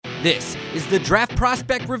This is the Draft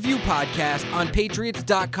Prospect Review Podcast on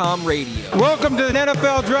Patriots.com radio. Welcome to the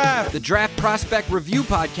NFL Draft. The Draft Prospect Review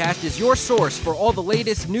Podcast is your source for all the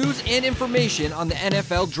latest news and information on the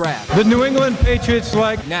NFL Draft. The New England Patriots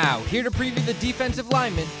select. Now, here to preview the defensive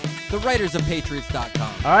linemen, the writers of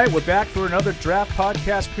Patriots.com. All right, we're back for another Draft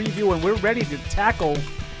Podcast preview, and we're ready to tackle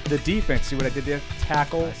the defense. See what I did there?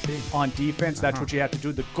 Tackle on defense. That's what you have to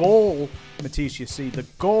do. The goal, Matisse, you see, the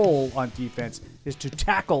goal on defense is to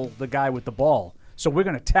tackle the guy with the ball. So we're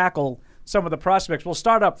going to tackle some of the prospects. We'll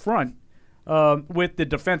start up front with the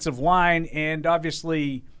defensive line, and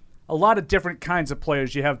obviously a lot of different kinds of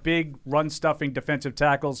players. You have big, run-stuffing defensive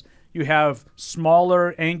tackles. You have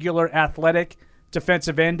smaller, angular, athletic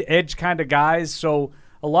defensive end, edge kind of guys. So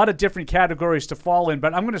a lot of different categories to fall in.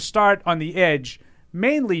 But I'm going to start on the edge,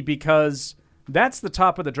 mainly because that's the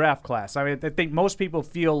top of the draft class. I mean, I think most people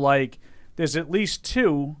feel like there's at least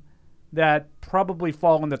two that probably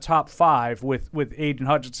fall in the top five with Aiden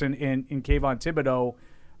Hutchinson and Kayvon Thibodeaux.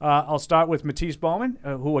 I'll start with Matisse Bowman,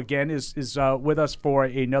 who, again, is with us for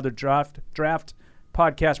another draft podcast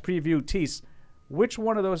preview. Tease, which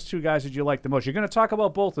one of those two guys did you like the most? You're going to talk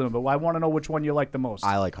about both of them, but I want to know which one you like the most.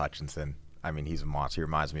 I like Hutchinson. I mean, he's a monster. He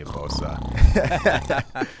reminds me of Bosa.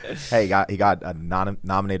 Hey, he got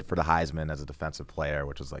nominated for the Heisman as a defensive player,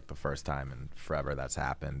 which was like the first time in forever that's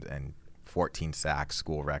happened, and 14 sacks,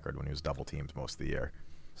 school record when he was double teamed most of the year.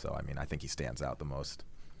 So, I mean, I think he stands out the most.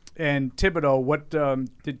 And Thibodeaux, what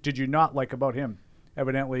did you not like about him?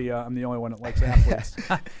 Evidently, I'm the only one that likes athletes.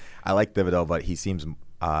 I like Thibodeaux, but he seems,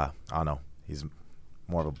 I don't know, he's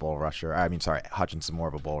more of a bull rusher. Hutchinson more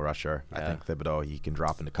of a bull rusher. Yeah. I think Thibodeaux, he can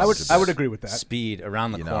drop into coverage. I would agree with that. Speed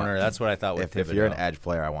around the corner. That's what I thought with Thibodeaux. If you're an edge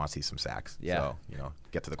player, I want to see some sacks. Yeah. So,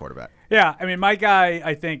 get to the quarterback. Yeah, I mean, my guy,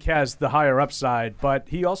 I think, has the higher upside, but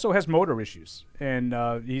he also has motor issues, and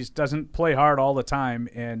he doesn't play hard all the time.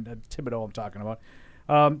 And Thibodeaux, I'm talking about,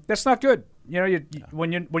 that's not good.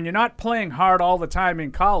 When you're not playing hard all the time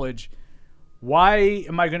in college, why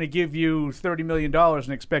am I going to give you $30 million and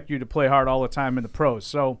expect you to play hard all the time in the pros?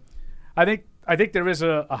 So I think there is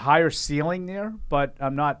a higher ceiling there, but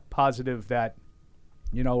I'm not positive that,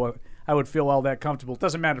 I would feel all that comfortable. It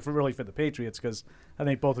doesn't matter for the Patriots, because I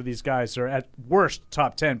think both of these guys are at worst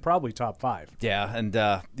top 10, probably top 5. Yeah, and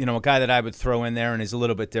a guy that I would throw in there, and he's a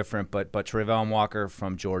little bit different, but Trayvon Walker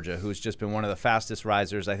from Georgia, who's just been one of the fastest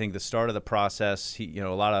risers. I think the start of the process, a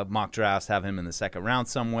lot of mock drafts have him in the second round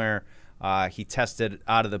somewhere. He tested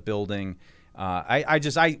out of the building.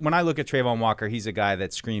 When I look at Trayvon Walker, he's a guy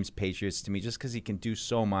that screams Patriots to me just because he can do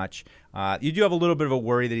so much. You do have a little bit of a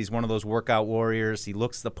worry that he's one of those workout warriors. He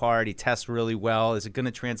looks the part. He tests really well. Is it going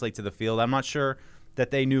to translate to the field? I'm not sure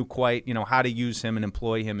that they knew quite, how to use him and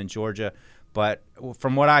employ him in Georgia. But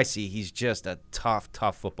from what I see, he's just a tough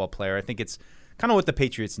football player. I think it's kind of what the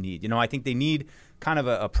Patriots need. I think they need kind of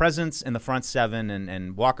a presence in the front seven,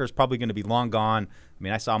 and Walker's probably going to be long gone. I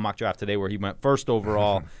mean, I saw a mock draft today where he went first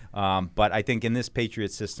overall, but I think in this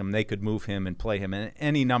Patriots system, they could move him and play him in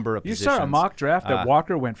any number of positions. You saw a mock draft that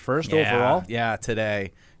Walker went first overall? Yeah,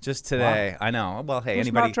 today. Just today. Wow. I know. Well, hey,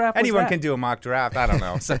 anyone can do a mock draft. I don't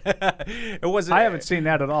know. So, it wasn't. I haven't seen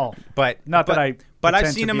that at all. But I've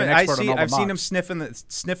seen him. I've seen him sniffing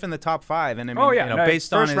the top 5, and I mean,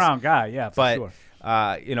 based on his first round guy, yeah, for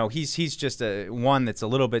sure. He's just one that's a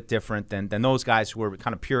little bit different than those guys who are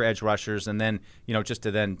kind of pure edge rushers, and then just to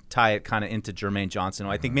then tie it kind of into Jermaine Johnson,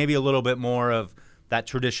 who I think maybe a little bit more of that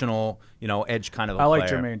traditional edge kind of. I like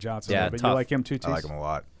Jermaine Johnson, but tough. You like him too, Tease? I like him a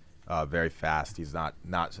lot. Very fast. He's not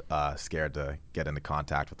scared to get into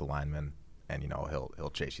contact with the lineman, and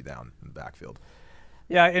he'll chase you down in the backfield.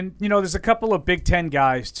 Yeah, and there's a couple of Big Ten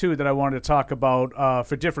guys too that I wanted to talk about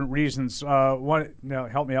for different reasons. One,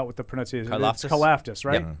 help me out with the pronunciation. Karlaftis? It's Karlaftis,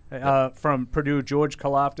 right? Yep. From Purdue, George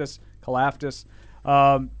Karlaftis.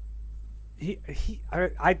 I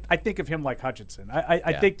think of him like Hutchinson.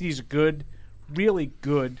 I think he's a good, really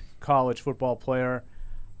good college football player.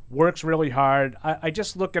 Works really hard. I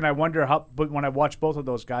just look and I wonder but when I watch both of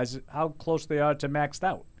those guys, how close they are to maxed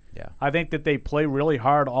out. Yeah, I think that they play really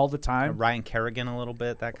hard all the time. Ryan Kerrigan a little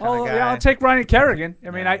bit, that kind of guy. Yeah, I'll take Ryan Kerrigan. I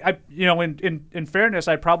mean, I in fairness,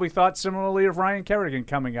 I probably thought similarly of Ryan Kerrigan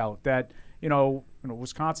coming out. That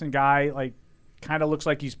Wisconsin guy, like, kind of looks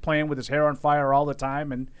like he's playing with his hair on fire all the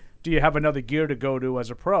time. And do you have another gear to go to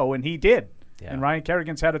as a pro? And he did. Yeah. And Ryan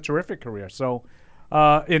Kerrigan's had a terrific career. So,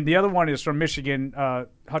 and the other one is from Michigan,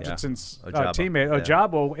 Hutchinson's teammate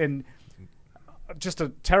Ojabo, and just a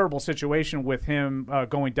terrible situation with him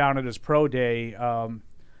going down at his pro day,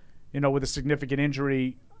 with a significant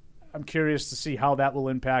injury. I'm curious to see how that will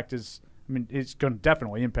impact his – I mean, it's going to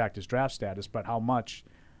definitely impact his draft status, but how much?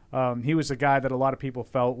 He was a guy that a lot of people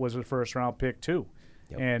felt was a first-round pick too.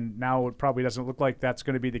 Yep. And now it probably doesn't look like that's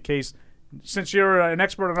going to be the case. Since you're an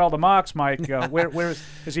expert on all the mocks, Mike, where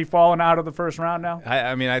is he falling out of the first round now?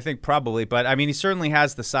 I mean, I think probably, but I mean, he certainly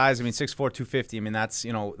has the size. I mean, 6'4", 250. I mean, that's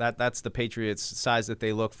that's the Patriots' size that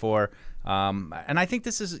they look for. And I think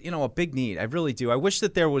this is a big need. I really do. I wish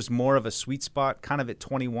that there was more of a sweet spot, kind of at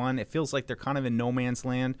 21. It feels like they're kind of in no man's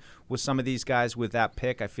land with some of these guys with that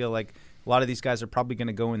pick. I feel like a lot of these guys are probably going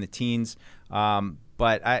to go in the teens.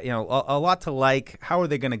 But a lot to like. How are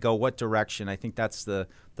they going to go? What direction? I think that's the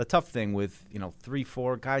tough thing with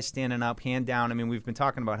 3-4 guys standing up, hand down. I mean, we've been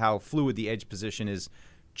talking about how fluid the edge position is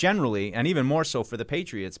generally, and even more so for the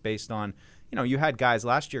Patriots based on you had guys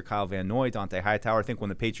last year, Kyle Van Noy, Dante Hightower. I think when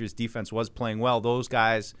the Patriots defense was playing well, those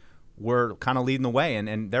guys were kind of leading the way,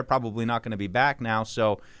 and they're probably not going to be back now.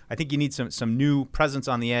 So I think you need some new presence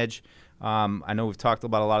on the edge. I know we've talked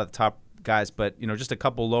about a lot of the top guys, but just a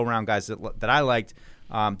couple low round guys that I liked.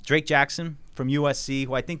 Drake Jackson from USC,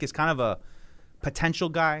 who I think is kind of a potential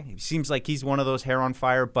guy. He seems like he's one of those hair on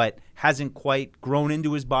fire, but hasn't quite grown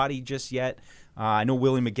into his body just yet. I know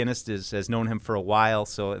Willie McGinnis has known him for a while,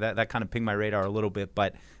 so that kind of pinged my radar a little bit.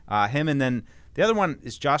 But him, and then the other one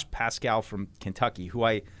is Josh Pascal from Kentucky, who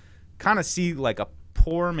I kind of see like a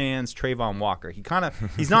poor man's Trayvon Walker.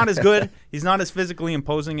 He's not as good. He's not as physically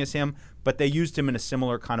imposing as him, but they used him in a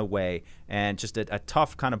similar kind of way, and just a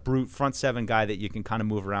tough kind of brute front seven guy that you can kind of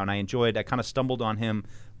move around. I kind of stumbled on him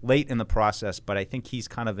late in the process, but I think he's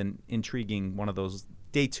kind of an intriguing one of those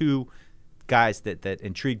day two guys that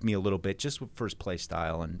intrigued me a little bit just for his play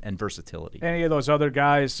style and versatility. Any of those other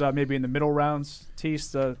guys maybe in the middle rounds,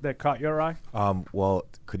 Tease, that caught your eye? Well,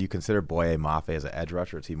 could you consider Boye Mafe as an edge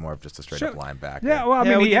rusher, or is he more of just a straight-up linebacker? Yeah, well, I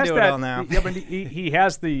mean, he has do that. It all now. Yeah, but he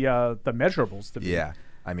has the measurables to be. Yeah.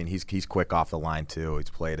 I mean, he's quick off the line, too. He's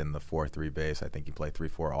played in the 4-3 base. I think he played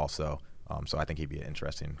 3-4 also. So I think he'd be an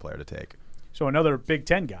interesting player to take. So another Big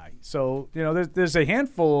Ten guy. So, there's a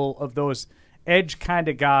handful of those edge kind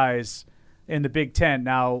of guys in the Big Ten.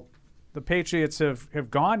 Now, the Patriots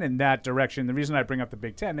have gone in that direction. The reason I bring up the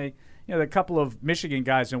Big Ten, a couple of Michigan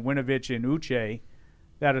guys in Winovich and Uche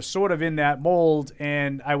that are sort of in that mold.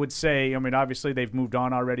 And I would say, obviously they've moved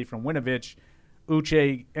on already from Winovich.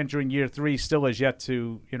 Uche entering year 3 still has yet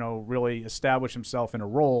to, really establish himself in a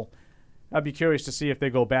role. I'd be curious to see if they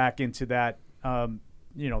go back into that,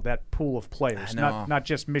 that pool of players, not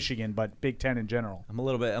just Michigan, but Big Ten in general. I'm a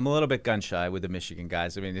little bit gun shy with the Michigan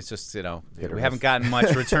guys. I mean, it's just we haven't gotten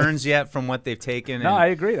much returns yet from what they've taken. No, I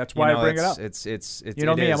agree. That's why I bring it up. It's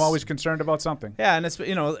me. I'm always concerned about something. Yeah, and it's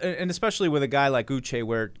and especially with a guy like Uche,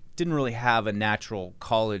 where it didn't really have a natural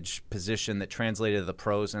college position that translated to the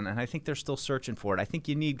pros, and I think they're still searching for it. I think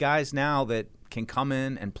you need guys now that can come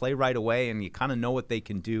in and play right away, and you kind of know what they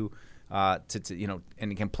can do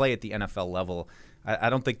and can play at the NFL level.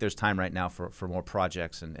 I don't think there's time right now for more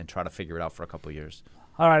projects and try to figure it out for a couple of years.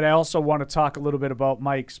 All right, I also want to talk a little bit about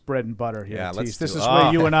Mike's bread and butter here. Yeah, this is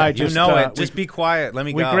where you and I just it. Just be quiet. Let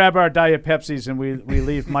me go. We grab our Diet Pepsis and we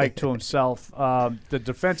leave Mike to himself. The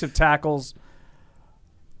defensive tackles,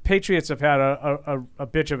 Patriots have had a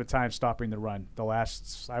bitch of a time stopping the run the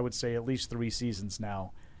last, I would say, at least 3 seasons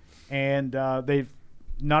now. And they've,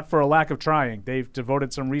 not for a lack of trying, they've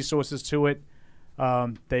devoted some resources to it.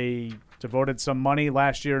 They devoted some money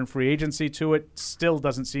last year in free agency to it. Still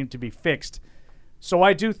doesn't seem to be fixed. So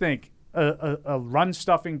I do think a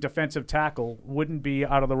run-stuffing defensive tackle wouldn't be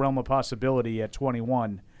out of the realm of possibility at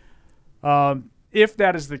 21. If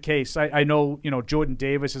that is the case, I know Jordan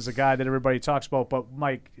Davis is a guy that everybody talks about, but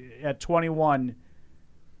Mike, at 21,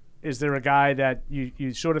 is there a guy that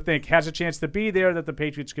you sort of think has a chance to be there that the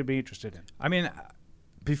Patriots could be interested in? I mean,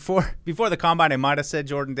 Before the Combine, I might have said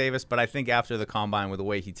Jordan Davis, but I think after the Combine, with the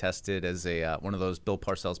way he tested as one of those Bill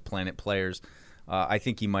Parcells Planet players, I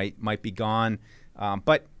think he might be gone.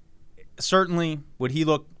 But certainly, would he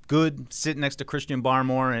look good sitting next to Christian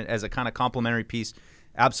Barmore as a kind of complimentary piece?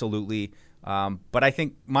 Absolutely. But I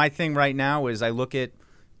think my thing right now is I look at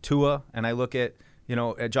Tua and I look at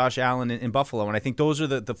at Josh Allen in Buffalo, and I think those are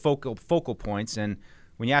the focal points. And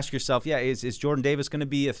when you ask yourself, is Jordan Davis going to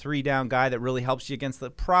be a 3-down guy that really helps you against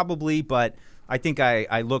the? Probably, but I think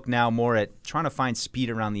I look now more at trying to find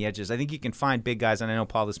speed around the edges. I think you can find big guys, and I know,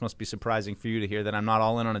 Paul, this must be surprising for you to hear that I'm not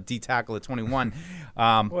all in on a D tackle at 21.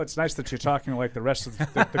 Well, it's nice that you're talking like the rest of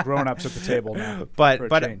the grown-ups at the table now.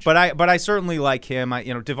 But I certainly like him.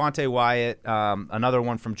 Devontae Wyatt, another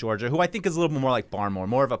one from Georgia, who I think is a little more like Barmore,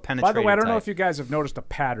 more of a penetrating By the way, I don't type. know if you guys have noticed a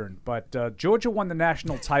pattern, but Georgia won the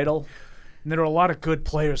national title. And there are a lot of good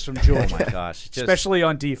players from Georgia. Oh, my gosh. Especially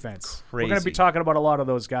on defense. Crazy. We're going to be talking about a lot of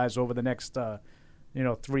those guys over the next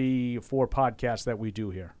 3 or 4 podcasts that we do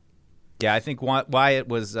here. Yeah, I think Wyatt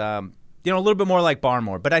was a little bit more like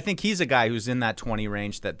Barmore, but I think he's a guy who's in that 20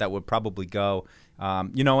 range that would probably go.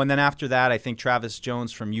 And then after that, I think Travis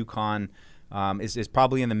Jones from UConn is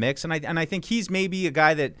probably in the mix, and I think he's maybe a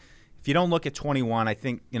guy that, if you don't look at 21, I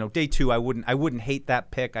think day 2 I wouldn't hate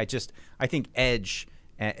that pick. I think edge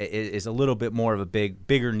is a little bit more of a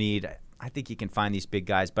bigger need. I think he can find these big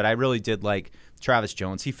guys, but I really did like Travis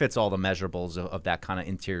Jones. He fits all the measurables of that kind of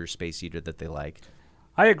interior space eater that they like.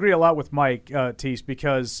 I agree a lot with Mike, Tease,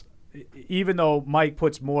 because even though Mike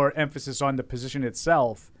puts more emphasis on the position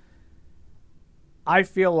itself, I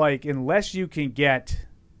feel like unless you can get,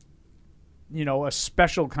 a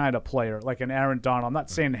special kind of player like an Aaron Donald, I'm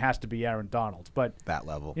not saying it has to be Aaron Donald, but that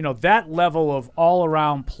level, that level of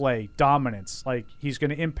all-around play, dominance, like he's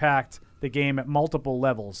going to impact the game at multiple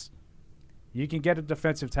levels. You can get a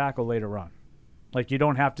defensive tackle later on. Like, you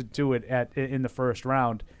don't have to do it in the first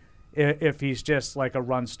round if he's just like a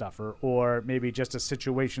run stuffer or maybe just a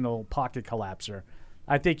situational pocket collapser.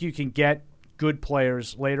 I think you can get good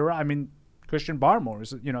players later on. I mean, Christian Barmore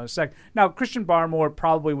is, a second. Now, Christian Barmore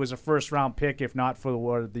probably was a first-round pick if not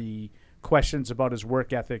for the questions about his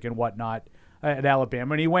work ethic and whatnot at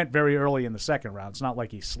Alabama. And he went very early in the second round. It's not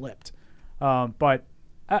like he slipped. But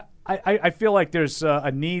I feel like there's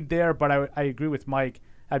a need there, but I agree with Mike.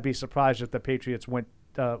 I'd be surprised if the Patriots went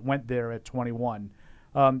there at 21.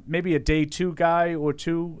 Maybe a day 2 guy or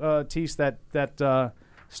two, Tease, that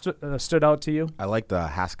stood out to you? I like the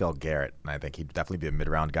Haskell Garrett, and I think he'd definitely be a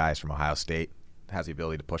mid-round guy. He's from Ohio State, has the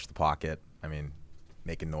ability to push the pocket. I mean,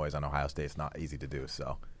 making noise on Ohio State is not easy to do.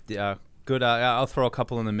 So yeah, good. I'll throw a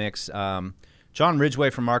couple in the mix. John Ridgway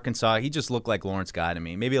from Arkansas, he just looked like Lawrence Guy to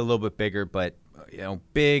me. Maybe a little bit bigger, but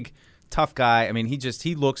big, tough guy. I mean,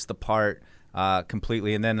 he looks the part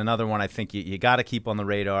completely. And then another one I think you got to keep on the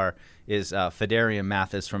radar is Fedarian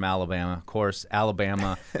Mathis from Alabama. Of course,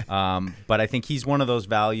 Alabama. But I think he's one of those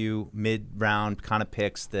value mid-round kind of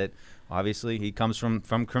picks that obviously he comes from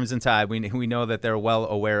Crimson Tide. We know that they're well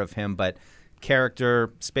aware of him, but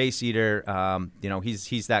character, space eater,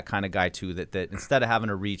 he's that kind of guy too, that instead of having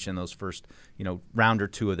to reach in those first, round or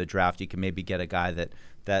 2 of the draft, you can maybe get a guy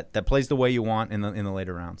that plays the way you want in the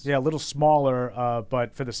later rounds. Yeah, a little smaller,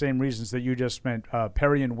 but for the same reasons that you just meant,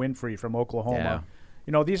 Perry and Winfrey from Oklahoma.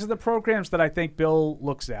 Yeah. These are the programs that I think Bill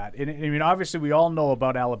looks at. And, I mean, obviously we all know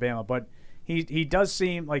about Alabama, but he does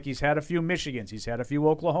seem like he's had a few Michigans. He's had a few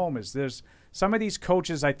Oklahomas. There's some of these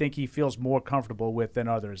coaches I think he feels more comfortable with than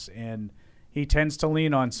others, and he tends to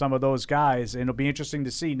lean on some of those guys. And it'll be interesting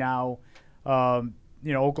to see now,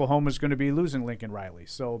 Oklahoma's going to be losing Lincoln Riley.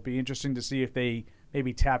 So it'll be interesting to see if they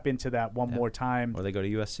maybe tap into that one more time. Or they go to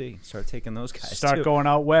USC, start taking those guys Start going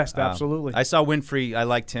out west, absolutely. I saw Winfrey. I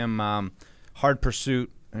liked him. Hard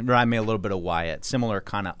pursuit. Remind me a little bit of Wyatt. Similar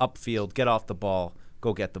kind of upfield, get off the ball,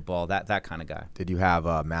 go get the ball, that kind of guy. Did you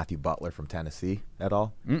have Matthew Butler from Tennessee at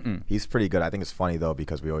all? Mm-mm. He's pretty good. I think it's funny, though,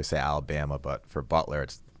 because we always say Alabama, but for Butler,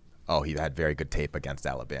 he had very good tape against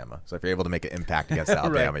Alabama. So if you're able to make an impact against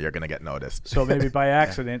Alabama, right, you're going to get noticed. So maybe by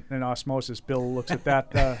accident and osmosis, Bill looks at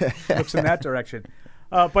that, looks in that direction.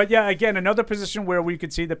 But yeah, again, another position where we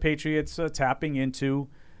could see the Patriots tapping into.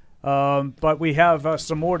 But we have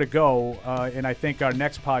some more to go, and I think our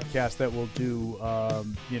next podcast that we'll do,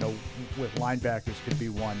 with linebackers could be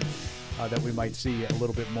one that we might see a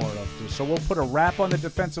little bit more of. So we'll put a wrap on the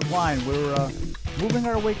defensive line. We're moving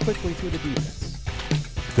our way quickly through the defense.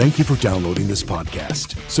 Thank you for downloading this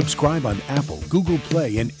podcast. Subscribe on Apple, Google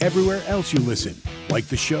Play, and everywhere else you listen. Like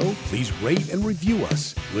the show? Please rate and review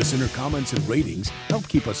us. Listener comments and ratings help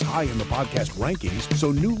keep us high in the podcast rankings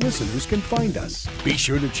so new listeners can find us. Be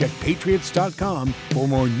sure to check Patriots.com for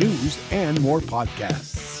more news and more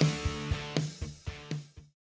podcasts.